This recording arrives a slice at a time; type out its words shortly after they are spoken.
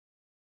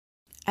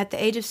At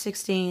the age of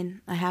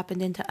 16, I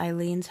happened into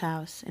Eileen's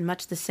house in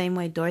much the same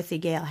way Dorothy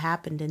Gale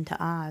happened into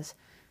Oz.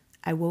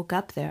 I woke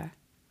up there.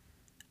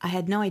 I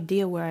had no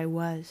idea where I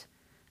was,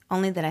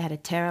 only that I had a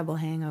terrible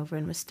hangover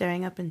and was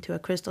staring up into a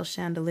crystal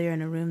chandelier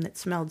in a room that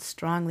smelled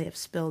strongly of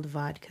spilled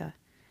vodka.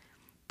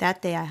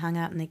 That day I hung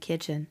out in the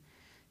kitchen,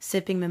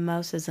 sipping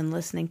mimosas and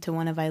listening to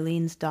one of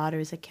Eileen's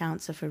daughter's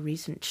accounts of her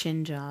recent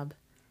chin job.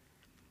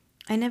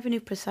 I never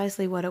knew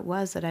precisely what it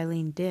was that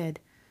Eileen did,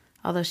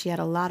 although she had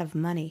a lot of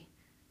money,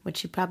 which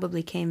she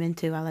probably came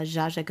into a la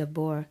Zsa Zsa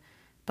Gabor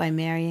by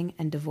marrying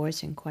and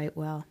divorcing quite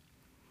well.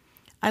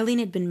 Eileen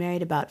had been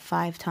married about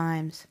 5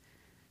 times,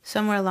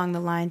 somewhere along the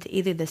line to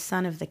either the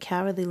son of the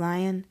Cowardly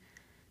Lion,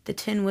 the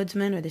Tin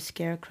Woodsman, or the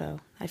Scarecrow.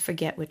 I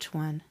forget which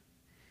one.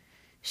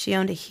 She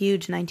owned a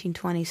huge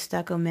 1920s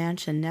stucco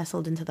mansion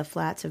nestled into the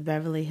flats of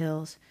Beverly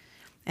Hills,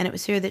 and it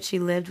was here that she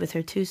lived with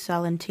her 2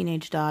 sullen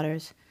teenage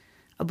daughters,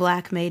 a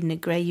black maid in a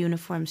gray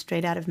uniform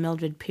straight out of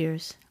Mildred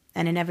Pierce,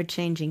 and an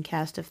ever-changing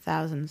cast of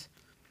thousands.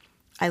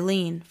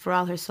 Eileen, for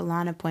all her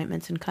salon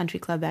appointments and country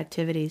club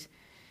activities,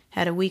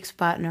 had a weak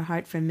spot in her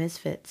heart for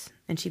misfits,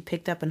 and she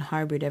picked up and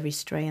harbored every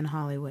stray in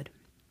Hollywood.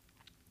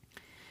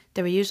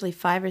 There were usually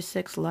 5 or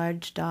 6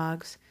 large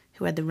dogs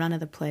who had the run of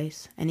the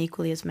place, and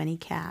equally as many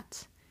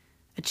cats.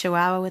 A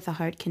chihuahua with a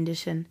heart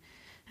condition,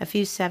 a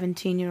few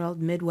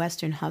 17-year-old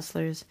Midwestern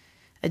hustlers,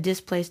 a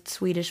displaced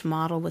Swedish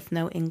model with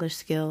no English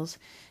skills,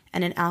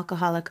 and an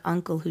alcoholic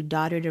uncle who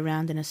doddered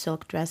around in a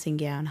silk dressing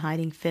gown,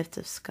 hiding fifths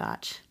of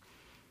scotch.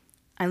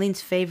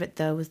 Eileen's favorite,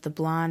 though, was the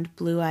blonde,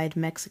 blue-eyed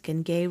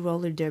Mexican gay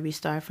roller derby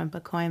star from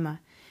Pacoima,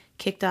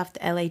 kicked off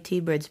the L.A.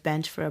 T-Birds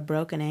bench for a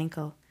broken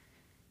ankle.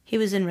 He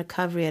was in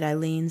recovery at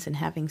Eileen's and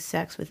having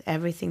sex with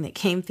everything that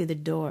came through the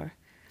door.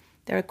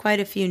 There were quite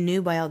a few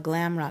nubile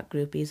glam rock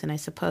groupies, and I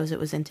suppose it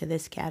was into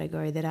this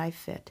category that I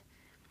fit.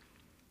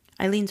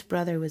 Eileen's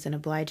brother was an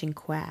obliging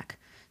quack,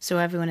 so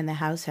everyone in the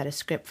house had a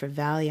script for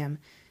Valium,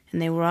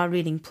 and they were all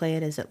reading Play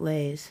It As It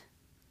Lays.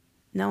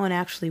 No one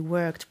actually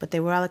worked, but they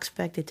were all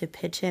expected to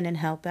pitch in and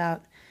help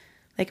out,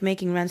 like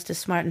making runs to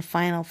Smart and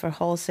Final for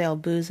wholesale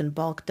booze and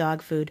bulk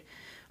dog food,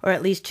 or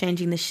at least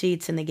changing the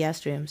sheets in the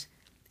guest rooms.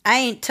 "I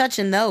ain't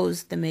touching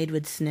those," the maid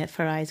would sniff,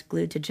 her eyes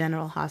glued to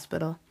General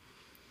Hospital.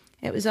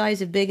 It was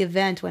always a big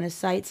event when a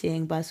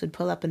sightseeing bus would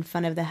pull up in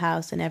front of the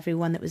house and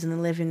everyone that was in the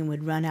living room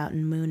would run out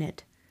and moon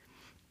it.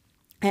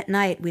 At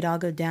night, we'd all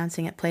go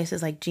dancing at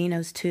places like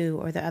Gino's 2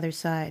 or the Other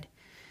Side,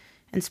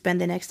 and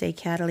spend the next day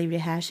cattily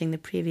rehashing the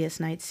previous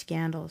night's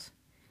scandals.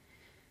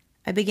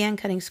 I began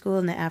cutting school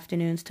in the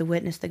afternoons to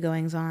witness the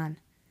goings-on.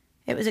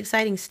 It was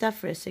exciting stuff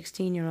for a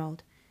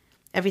 16-year-old.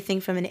 Everything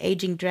from an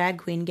aging drag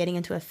queen getting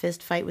into a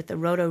fist fight with the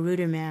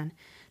Roto-Rooter man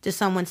to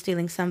someone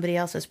stealing somebody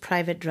else's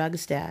private drug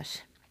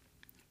stash.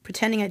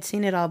 Pretending I'd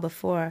seen it all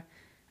before,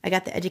 I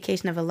got the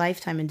education of a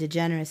lifetime in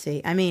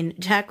degeneracy. I mean,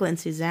 Jacqueline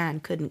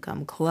Suzanne couldn't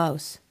come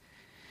close.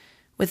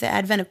 With the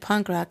advent of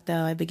punk rock,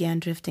 though, I began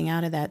drifting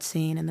out of that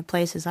scene, and the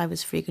places I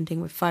was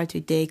frequenting were far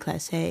too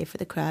déclassé for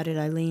the crowded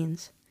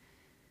Eileen's.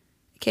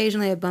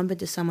 Occasionally I bump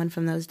into someone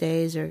from those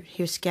days or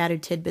hear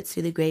scattered tidbits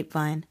through the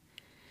grapevine.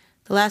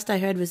 The last I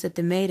heard was that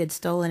the maid had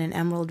stolen an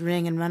emerald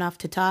ring and run off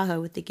to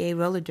Tahoe with the gay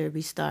roller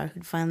derby star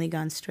who'd finally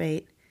gone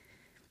straight.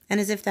 And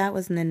as if that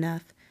wasn't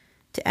enough,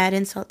 to add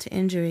insult to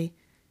injury,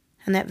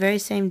 on that very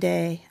same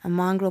day, a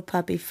mongrel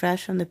puppy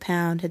fresh from the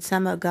pound had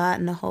somehow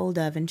gotten a hold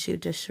of and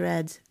chewed to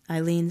shreds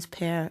Eileen's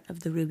pair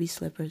of the ruby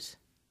slippers.